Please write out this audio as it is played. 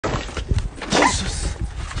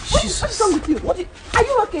What's wrong with you? Are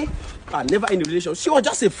you okay? Never in a relationship. She was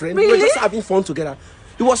just a friend. Really? We were just having fun together.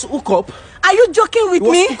 It was hook up. Are you joking with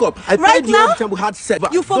me? It was hook up. I right paid you now? every time we had sex.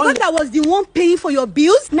 You forgot I was the one paying for your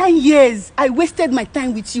bills? 9 years. I wasted my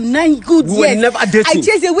time with you. 9 good years. We were never dating. I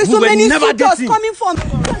chased away so many suitors coming from.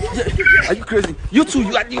 Are you crazy? You two,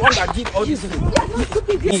 you are the one that did all this.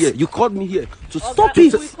 Here, you called me here to stop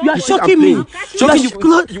it. You are shocking me.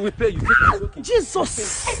 You will pay.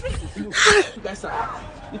 Jesus.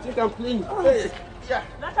 You think I'm playing? Yeah.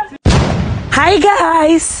 Hi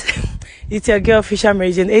guys, it's your girl Fisher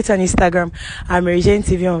Mary Jane 8 on Instagram. I'm Mary Jane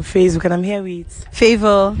TV on Facebook, and I'm here with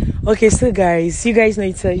Favor. Okay, so guys, you guys know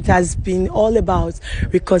it has been all about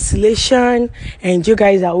reconciliation, and you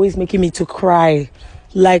guys are always making me to cry.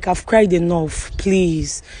 Like, I've cried enough.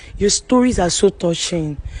 Please, your stories are so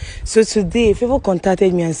touching. So today, Favor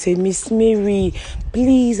contacted me and said, Miss Mary,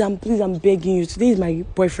 please, I'm begging you. Today is my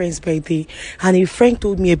boyfriend's birthday, and a friend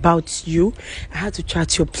told me about you. I had to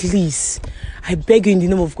chat you. Please, I beg you in the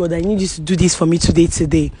name of God, I need you to do this for me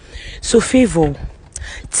today. So Favor,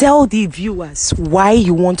 tell the viewers why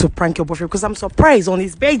you want to prank your boyfriend, because I'm surprised on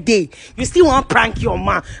his birthday you still want to prank your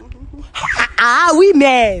man.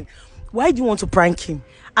 Women, why do you want to prank him?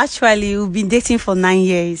 Actually, we've been dating for 9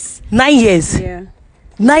 years. 9 years? Yeah.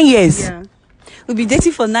 9 years? Yeah. We've been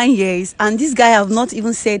dating for 9 years, and this guy have not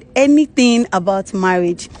even said anything about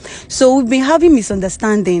marriage. So we've been having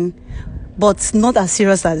misunderstanding, but not as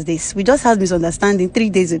serious as this. We just had misunderstanding 3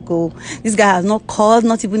 days ago. This guy has not called,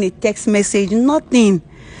 not even a text message, nothing.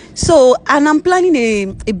 So, and I'm planning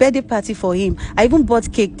a birthday party for him. I even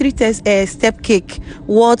bought cake, 3-step cake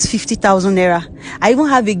worth 50,000 naira. I even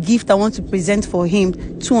have a gift I want to present for him,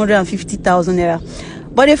 250,000 naira.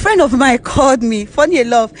 But a friend of mine called me. Funny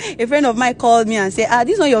enough, a friend of mine called me and said,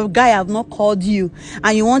 this one your guy have not called you,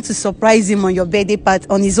 and you want to surprise him on your birthday party,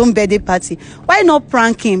 on his own birthday party. Why not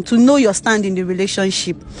prank him to know your stand in the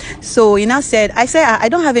relationship? So he now said, I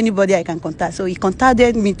don't have anybody I can contact. So he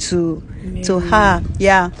contacted me to her.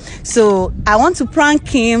 Yeah. So I want to prank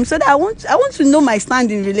him so that I want to know my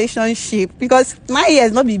stand in relationship, because 9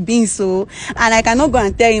 years not be being so, and I cannot go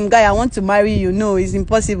and tell him, guy, I want to marry you. No, it's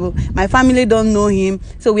impossible. My family don't know him.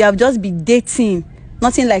 So we have just been dating.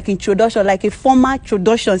 Nothing like introduction, like a formal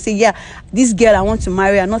introduction. Say, yeah, this girl I want to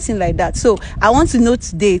marry her. Nothing like that. So I want to know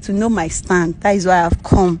today, to know my stand. That is why I've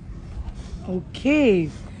come. Okay.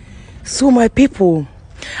 So my people,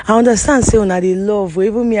 I understand say una dey love, or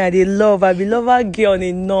even me I dey love. I be lover girl on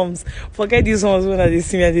the norms. Forget these ones when I dey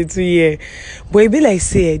see me at the 2 year. But it be like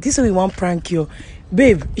say, this one we want prank you.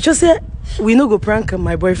 Babe, it just say we no go prank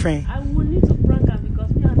my boyfriend. I will need to prank her because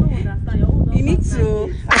me, I don't understand. Your own You need to.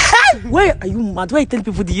 Why are you mad? Why are you telling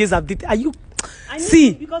people the years I've dated? Are you? I need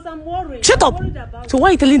See, to, because I'm worried. shut up. Worried about So why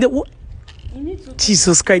are you telling them? you need to.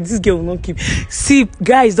 Jesus Christ, this girl will not keep. See,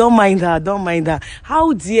 guys, don't mind her.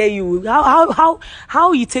 How dare you?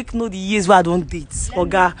 How you take no the years where I don't date?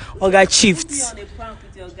 Oga shift. Be on a prank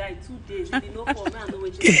with your guy 2 days. You know for me, I know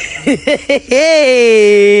what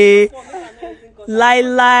Hey,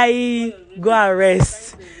 lie, go and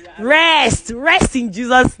rest. Rest in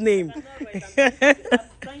Jesus' name.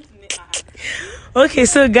 Okay,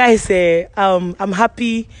 so guys, I'm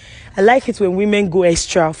happy. I like it when women go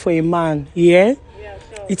extra for a man. Yeah,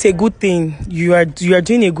 sure. It's a good thing. You are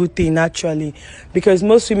doing a good thing actually, because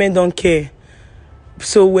most women don't care.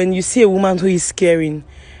 So when you see a woman who is caring,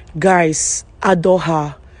 guys, adore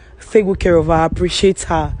her, take good care of her, appreciate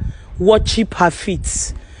her, worship her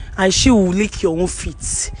feet, and she will lick your own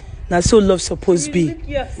feet. That's so love supposed to be.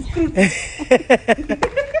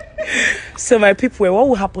 So my people, what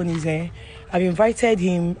will happen is I've invited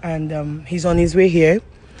him, and he's on his way here.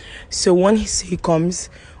 So when he comes,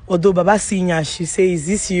 although Baba Sinya, she says, is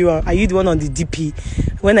this you? Are you the one on the DP?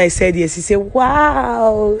 When I said yes, he said,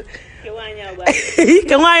 wow.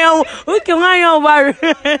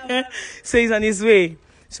 So he's on his way.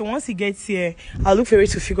 So once he gets here, I'll look for a way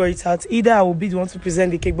to figure it out. Either I will be the one to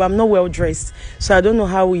present the cake, but I'm not well dressed, so I don't know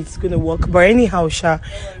how it's gonna work. But anyhow, well,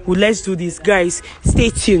 let's do this, guys. Stay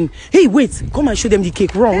tuned. Hey, wait! Come and show them the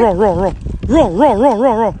cake. Run!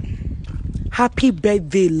 Happy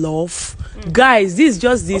birthday, love. Guys, this is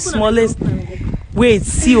just the smallest. Wait,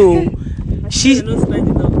 see, she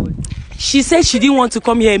said she didn't want to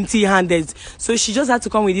come here empty-handed, so she just had to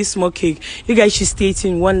come with this small cake. You guys should stay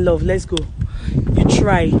tuned. One love. Let's go. You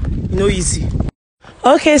try. Easy.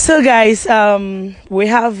 Okay, so guys, we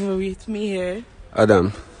have with me here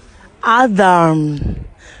Adam.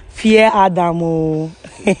 Fear Adam. Oh.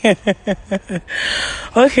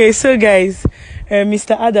 Okay, so guys,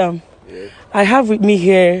 Mr. Adam, yeah. I have with me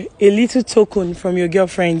here a little token from your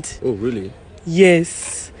girlfriend. Oh, really?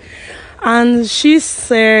 Yes. And she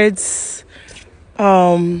said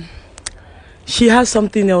she has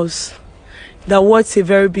something else that worth a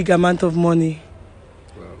very big amount of money.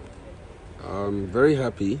 I'm very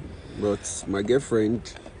happy, but my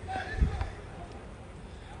girlfriend,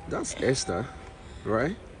 that's Esther,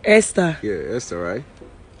 right? Esther. Yeah, Esther, right?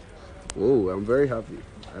 Oh, I'm very happy.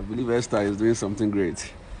 I believe Esther is doing something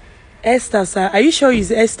great. Esther, sir. Are you sure it's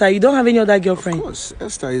Esther? You don't have any other girlfriend? Of course,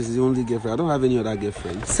 Esther is the only girlfriend. I don't have any other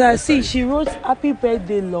girlfriend. Sir, Esther see, is- she wrote happy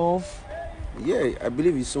birthday, love. Yeah, I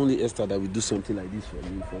believe it's only Esther that will do something like this for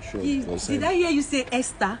me, for sure. Because, Did I hear you say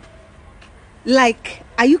Esther? Like,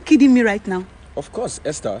 are you kidding me right now? Of course,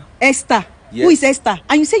 Esther. Esther. Yes. Who is Esther?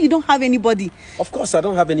 And you say you don't have anybody. Of course, I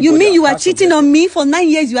don't have anybody. You mean you are apart from cheating Esther. on me for 9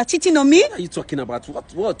 years? You are cheating on me? What are you talking about?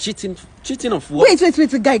 What? Cheating? Cheating of what? Wait,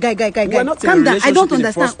 guy. We're not in a Calm down. I don't relationship in the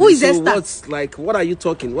understand. first Who is place. So Esther? what's like? What are you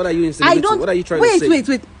talking? What are you I insinuating? don't. What are you trying to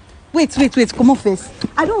say? Wait. Come on first.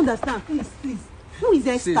 I don't understand. Please. Who is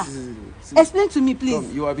Esther? See. Explain to me,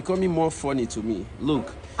 please. You are becoming more funny to me.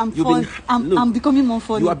 Look, I'm you've fun. I'm becoming more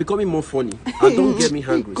funny. You are becoming more funny. And don't get me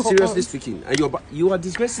hungry. God. Seriously speaking, and you are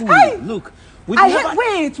disgracing Hey! me. Look,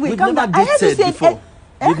 Wait, we've calm never down. I heard you dated say, before.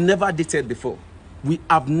 eh? We've never dated before. We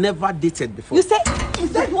have never dated before. You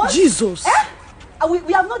said what? Jesus.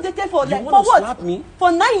 We have not dated for like wanna for what? slap me?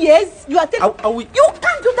 For 9 years. You are taking. Are we- You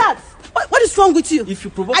can't do that. What is wrong with you? If you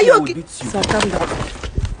provoke Are me, you I will okay? beat you. Sir, calm down.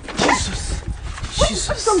 What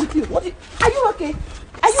is wrong with you? Are you okay?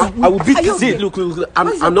 I will beat Are you. you See, okay? look. What is I'm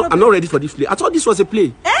your not problem? ready for this play. I thought this was a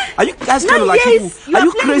play. Are you guys 9 kind of like years. people? You Are are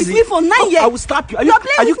you playing crazy? with me for 9 years. I will slap you. Are You you are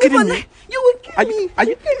playing are you with me kidding for me? 9. You will kill me. Are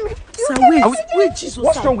you? kill me. You Sir, kill me. wait, Jesus.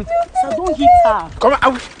 What's sir. wrong with you? Sir, don't hit her. Come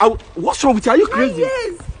on, what's wrong with you? Are you crazy?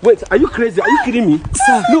 years. Wait, are you crazy? Are you kidding me?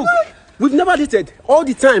 Sir. Look, we've never dated. All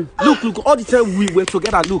the time. Look, all the time we were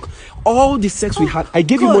together. Look, all the sex we had, I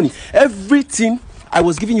gave you God. money. Everything, I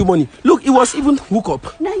was giving you money. Look, it was even hook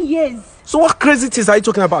up. 9 years. So what crazy things are you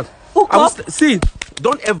talking about? Hook I was, up? see,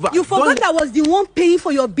 don't ever. You forgot don't, I was the one paying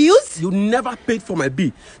for your bills? You never paid for my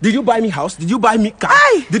bill. Did you buy me house? Did you buy me car?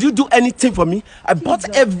 Aye. Did you do anything for me? I bought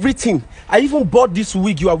everything. I even bought this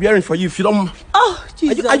wig you are wearing for you. If you don't, Oh,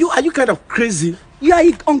 Jesus. are you kind of crazy? You are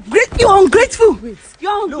ungrateful. You are ungrateful. You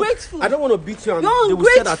are ungrateful. I don't want to beat you, and You're they will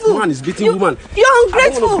say that ungrateful. man is beating You- woman. you're I don't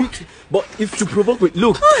ungrateful. want to beat you, but if you provoke me,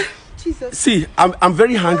 look, Jesus. see, I'm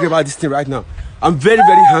very hungry about this thing right now. I'm very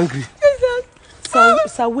hungry.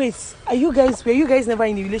 Jesus. Sir, wait. Were you guys never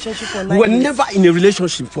in a relationship for 9 We were years? never in a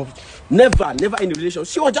relationship for never in a relationship.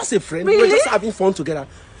 She was just a friend. We were Really? just having fun together.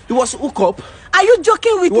 It was hook up. Are you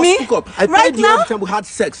joking with It was me? hook up. I right paid you all now? the time we had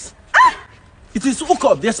sex. It is hook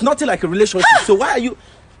up. There's nothing like a relationship. So why are you?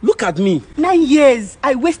 Look at me. 9 years.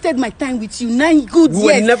 I wasted my time with you. 9 good We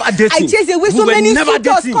were years. never dating. I chased away We so were many never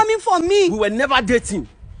suitors dating. coming for me. We were never dating.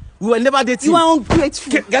 You are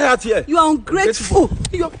ungrateful. Get out here. You are ungrateful.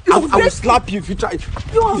 You are I will ungrateful. slap you if you try.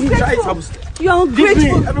 You are If you try it, I ungrateful. will You are Leave me.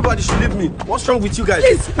 ungrateful. Everybody should leave me. What's wrong with you guys?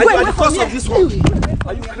 Please, And you wait, are the wait cause for of me. this one.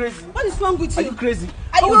 Are you crazy? What is wrong with Are you? you crazy? Are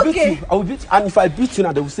I you will beat okay? you. I will beat you. And if I beat you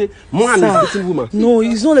now, they will say, man Sir. is beating woman. No,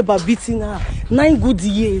 it's not about beating her. 9 good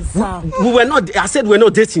years, sir. We were not, I said we were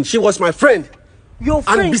not dating. She was my friend. Your And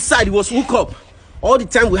friend. beside, it was hook up. All the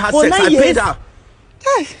time we had For sex, 9 I years? paid her.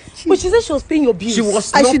 But she said she was paying your bills. She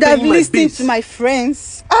was I not should have paying my listened bills. to my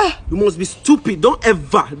friends. You must be stupid. Don't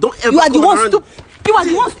ever You are the come one around- stupid. You are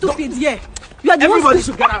the one stupid. Yeah. You are the Everybody one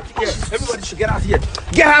should get out here. Everybody should get out here.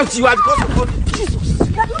 Get out. You are the cause of all this.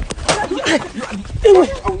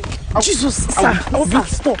 Jesus, sir. Sir,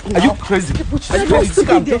 stop. Are you crazy? Are you crazy? You think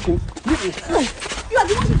I'm joking? You are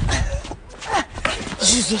the one.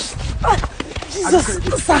 Jesus. Jesus.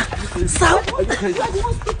 Sir. Sir. Are you crazy?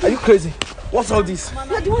 Are you crazy? What's all this? You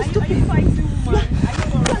are the one stupid.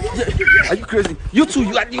 Are you crazy? You two,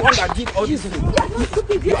 you are the one that did all this.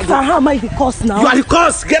 Sir, how am I the cause now? You are the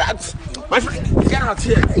cause. Get out. My friend, get out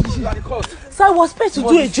here. You are the cause. Sir, I was paid to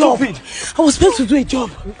do a job. Stupid. I was paid to do a job.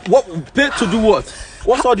 What? Paid to do what?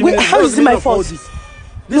 What's all the Wait, meaning? how What's is the it my meaning of all fault? this?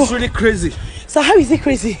 This is really crazy. Sir, how is it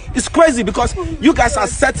crazy? It's crazy because you guys are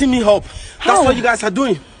setting me up. That's How? what you guys are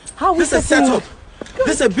doing. How This is a setting setup.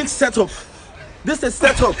 This is a big setup. This is a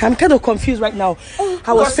setup. I'm kind of confused right now. I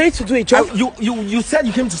was Because paid to do a job. You said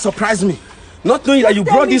you came to surprise me, not knowing that you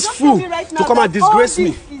Tell brought me, this just tell fool me right to now come and that all disgrace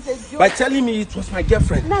me this is a joke. by telling me it was my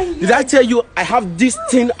girlfriend. 9 Did I tell you I have this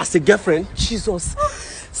thing as a girlfriend? Jesus.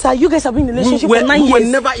 Sir, you guys have been in a We relationship were, for 9 we were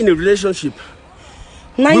years. never in a relationship.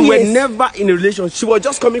 9 We years. were never in a relationship. She was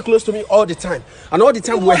just coming close to me all the time, and all the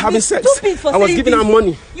time we were must having be sex. stupid for I was saying giving her this.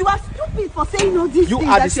 money. You are stupid for saying all these You things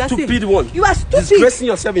are that the you are saying. stupid one. You are stupid. Disgracing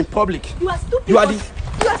yourself in public. You are stupid. You are for-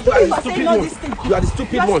 the stupid one. You are the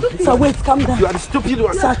stupid one. Sir, wait, calm down. You are the stupid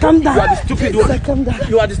one. Sir, calm down. You are the stupid one. Sir, calm down.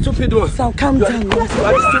 You are the stupid one. Sir, calm down. You are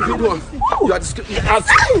the stupid one. You are the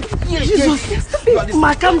stupid. Jesus.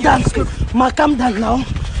 Ma, calm down. Ma, calm down now.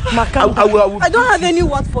 Ma, calm down. I don't have any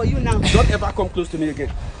word for you now. Don't ever come close to me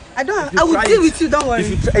again. I will deal with you, don't worry.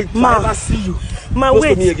 If you try to Ma. ever see you Ma, close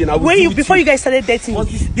wait. to me again, I will When deal you with before you. you guys started dating,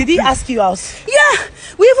 did he ask you out? Yeah,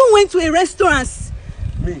 we even went to a restaurant.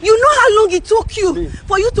 Me. You know how long it took you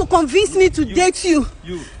for you to convince me to date you.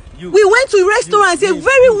 We went to a restaurant, a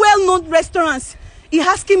very well-known restaurant. He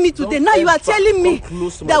asking me today. Now you are telling me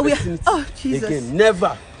that we are. Oh Jesus! Again,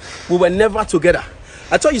 never. We were never together.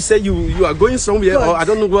 I thought you said you are going somewhere, or I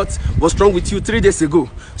don't know what was wrong with you 3 days ago.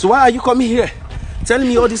 So why are you coming here, telling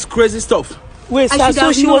me all this crazy stuff? Wait, sir,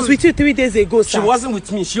 so she was with you 3 days ago, sir? She wasn't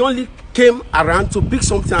with me. She only came around to pick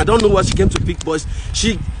something. I don't know what she came to pick, but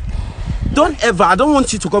she. Don't ever. I don't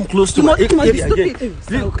want you to come close to my be again.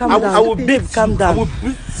 stupid. Calm down. I will beat. Babe, calm down. I will beat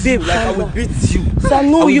you. Babe, Like I calm will down. beat you. Sir,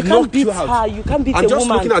 no, I will you can't knock beat you out. her. You can't beat I'm a just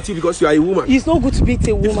woman. looking at you because you are a woman. It's not good to beat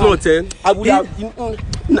a woman. If not, I would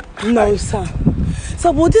have. No, sir.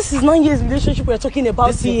 Sir, but this is 9 years relationship we're talking about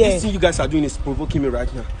This here. thing you guys are doing is provoking me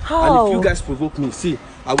right now. How? And if you guys provoke me, see,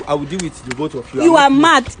 I will deal with the both of you. You are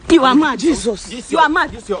mad. You are mad. Jesus. You are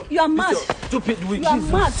mad. You are mad. Stupid wig. You are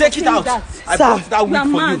mad. Take it out. That. I Sir, bought that you are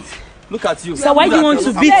wig for mad. you. Look at you. Sir, why do you want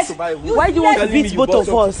to beat? Why do you want to Telling me beat you both bought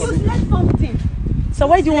of us? something for me. Useless something. Sir,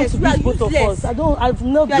 why do you want to Useless. beat both of Useless. us? I've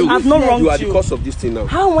not You are wronged You are the you. cause of this thing now.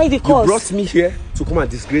 How am I the You cause? brought me here to come and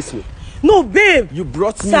disgrace me. No, babe. You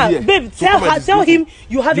brought me Sir, here. babe, to tell come and tell disgrace him me.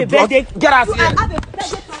 you have You a brought- birthday. Get out I here. have a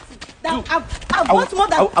birthday party. That I've I will- bought more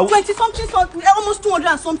than I will- 20 something, almost 200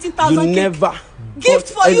 and something thousand. You never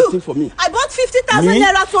gift bought for you. anything for me. I bought 50,000 Me?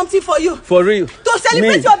 naira something for you. For real. To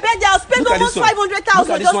celebrate Me? your birthday, I'll spend Look at almost this one. 500,000. Look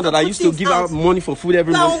at this one that I used to give out money for food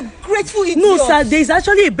every Now, month. grateful idiot. No, sir, there's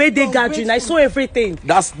actually a birthday No, gathering. I grateful. saw everything.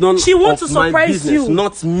 That's none She wants of to my surprise business, you.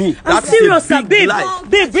 not me. I'm That is serious, a sir. big Babe, lie.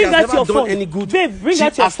 babe, She bring has out never your done phone. any good. Babe, bring She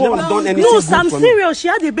out your has phone. never done anything No, good sir, I'm for me. serious. She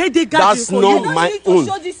had a birthday gathering That's for not you. You don't my need to own.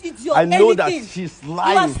 show this idiot I know that anything. she's You are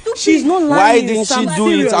lying. stupid. She's not lying. Why didn't sir, she I'm do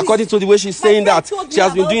it serious. according to the way she's saying friend that told me she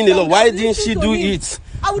has been about doing a lot? them. Why I've didn't she listened do to him. it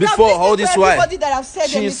I would have before listened all to this while? everybody that have said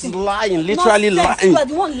She's anything. lying, literally Nonsense. lying. You are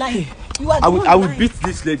the one lying. You are the I one will lying. beat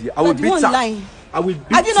this lady. I You will are the beat one her. lying. I will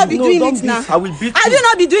beat Have you not been you. doing don't it beat now? I will beat Have you. you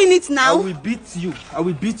not been doing it I now? will beat you. I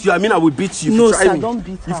will beat you. I mean, I will beat you. If No, you try sir, me. don't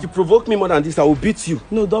beat her. If you provoke me more than this, I will beat you.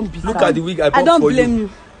 No, don't beat Look her. at the wig I bought I don't for blame you.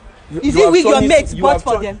 you. Is it have wig your turned mates you bought have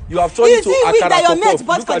for turned- them? You have turned Is into it wig Akara that your Pop-Up. mates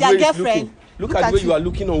bought Look for at their the way it's girlfriend? looking. Look Look at at the way you you. are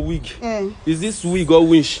looking on wig. Eh. Is this wig or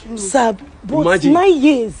winch? Sir, but Imagine. 9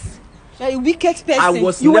 years. You are a wicked person. I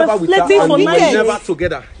was You were never with her flirting and for we 9 were years. never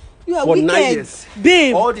together. You are For 9 wicked. years.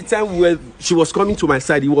 Babe. All the time she was coming to my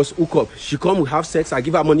side, it was hook up. She come, we have sex, I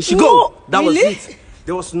give her money, she No, go. That was really? it.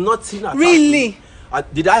 There was nothing attached. Really?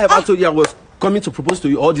 Did I ever tell you I was coming to propose to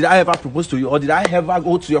you, or did I ever propose to you, or did I ever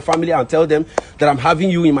go to your family and tell them that I'm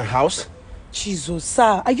having you in my house? Jesus,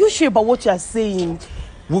 sir, are you sure about what you are saying?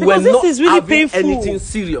 We Because were this not is really having painful. anything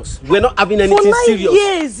serious. We're not having For anything 9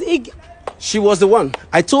 serious. years. She was the one.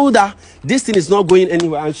 I told her this thing is not going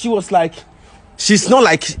anywhere, and she was like, she's not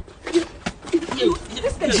like.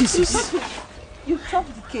 Jesus. You chop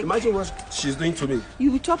the cake. Imagine what she's doing to me.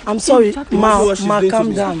 You will chop the I'm cake. sorry, Chop the ma, Imagine what she's doing to calm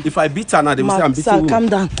me. down. If I beat her now, they will say I'm beating Sir, women. calm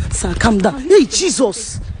down. Sir, calm down. Hey,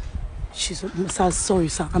 Jesus. Jesus, sir, sorry,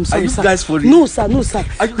 sir. I'm sorry, you sir. guys for real? No, sir, no, sir.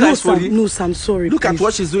 Are you no, guys sir. for real? No, sir, I'm sorry. Look at please.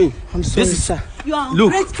 what she's doing. I'm sorry, This is- sir. You are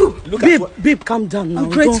Look, ungrateful. look at Babe, what. babe, calm down now. I'm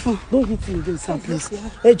grateful. Don't hit him again, sir, please.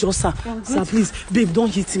 Hey, just, sir. Sir, please. Babe,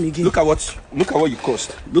 don't hit him again. Look at what you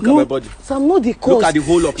cost. Look No, at my body. Sir, I'm not the cause. Look at the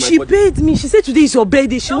whole of my she body. paid me. She said today is your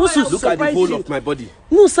birthday. She wants to Look at the surprise whole you. of my body.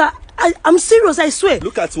 No, sir. I'm serious, I swear.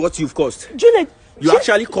 Look at what you've cost. Juliet, You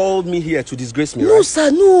actually called me here to disgrace me, no, right? sir,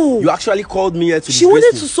 no. You actually called me here to She disgrace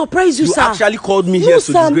wanted me. to surprise you, You sir. actually called me No, here to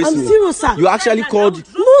sir, disgrace I'm me. serious, sir. You actually called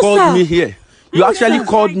sir. me here. You actually sir.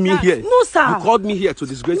 called me here. No, sir. You called me here to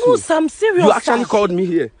disgrace No, me. sir, I'm serious, You actually sir. called me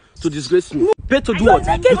here to disgrace me. Pay to do don't what?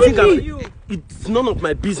 take You think anything. it's none of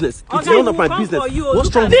my business. It's Okay, none of we'll my come business. for you. What's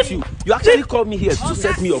Look wrong at with this. you? You actually called me here to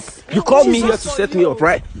set me up. You called me here to set me up,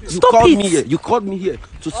 right? You Stop called it. me here. You called me here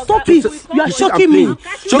to Stop to- it. to- You are think I'm shocking me. playing?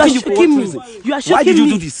 You Shocking are you for what shocking me. reason? You are Why shocking did you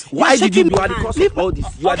me. do this? You Why are did you? shocking You are the me. cause of all this.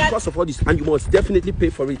 You are the cause of all this, and you must definitely pay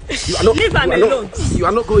for it. You are not. Leave am you are not- alone. You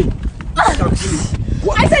are not going. Come to me.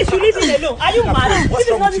 What? I said you should leave him alone. Are you mad? What's If it's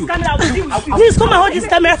wrong not with this you? camera, I will deal with you. Please come and hold this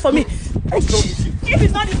camera for me. What's wrong with you? If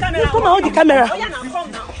it's not this camera, Come and hold the camera. Oh yeah, now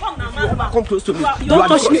come now, man. Come close to me. You are- You Don't are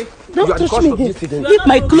the touch cause. me. Don't You are the touch cause me of again. this today. Leave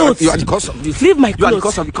my clothes. You are the cause of this. Leave my You are the clothes.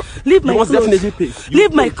 cause of the. Leave my You must clothes. definitely pay. You Leave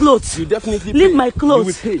will my pay. clothes. You definitely Leave pay. my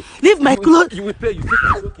clothes. You will pay. Leave my clothes. You will pay. You take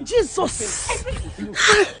it. Okay. Jesus.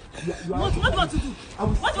 What do you want to do?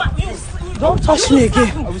 What do you want? Don't touch me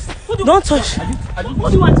again. Don't touch. What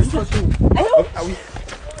do you want to do?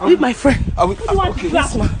 Leave my friend. What do you want to do?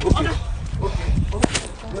 Yes, ma. What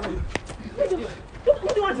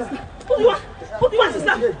do you want to do? Who do you want? Who do you want to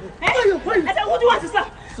stop? I said, who do you want to stop?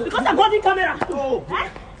 Because I'm body camera.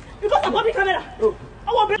 Because I'm body camera.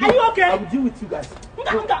 Are you okay? I will deal with you guys.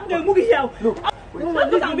 I'm the movie here. Look.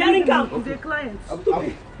 Because I'm wearing gown. He's a client.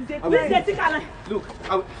 Look,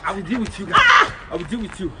 I will deal with you guys. I will deal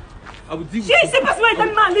with you. I will deal with She is the person where the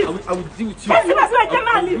man lives. I will deal with you. That's the person where the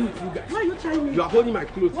man lives. Why are you trying me? You are holding my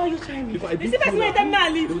clothes. Why are you trying me? If I This beat is the person you where now, the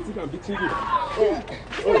man they lives. will think I'm beating you.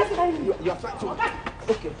 You are trying to.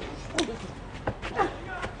 Okay.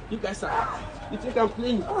 You guys are. You think I'm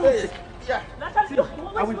playing? Hey, yeah. See, I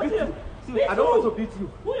will beat you. See, I don't want to beat you.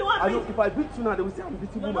 Who you want I to know beat? if I beat you now, they will say I'm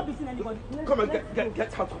beating You're you. not beating anybody. Come and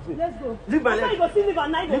get out of me. Let's go. Leave my That's why leg. you go see live at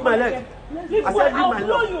night. Leave my leg. Leave I my said leave I'll my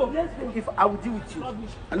blow leg. you. Let's go. If I will deal with you. Rubbish.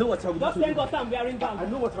 I know what I will do Just to you. thank God I'm wearing gown. I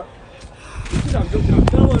know what I. You think I'm joking?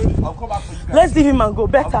 Don't worry. I'll come back for you guys. Let's leave him and go.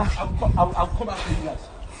 Better. I'll come back for you guys.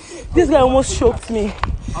 This guy almost choked me.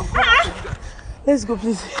 I'll come back for you guys. Let's go,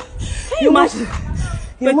 please. Can you imagine?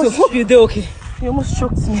 You almost, hope you do okay. you almost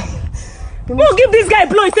choked me. Who give this guy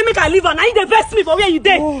blow? He say make I leave and I the best me for where you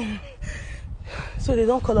dey. Oh. So they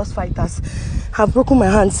don't call us fighters. I've broken my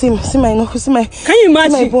hand. See my knuckle. See my. Can you See my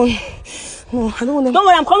imagine? bone. No, I don't want them. Don't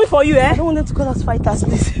worry, I'm coming for you, I eh? don't want them to call us fighters,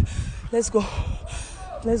 please. Let's go.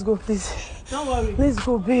 Let's go, please. Don't worry. Let's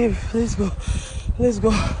go, babe. Let's go. Let's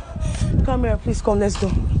go. Come here, please. Come. Let's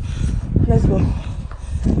go. Let's go.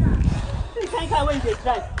 This kind of when they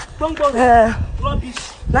drive. Don't go. Uh, Rubbish.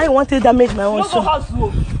 now you want to damage my own Don't go soul.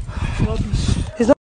 house.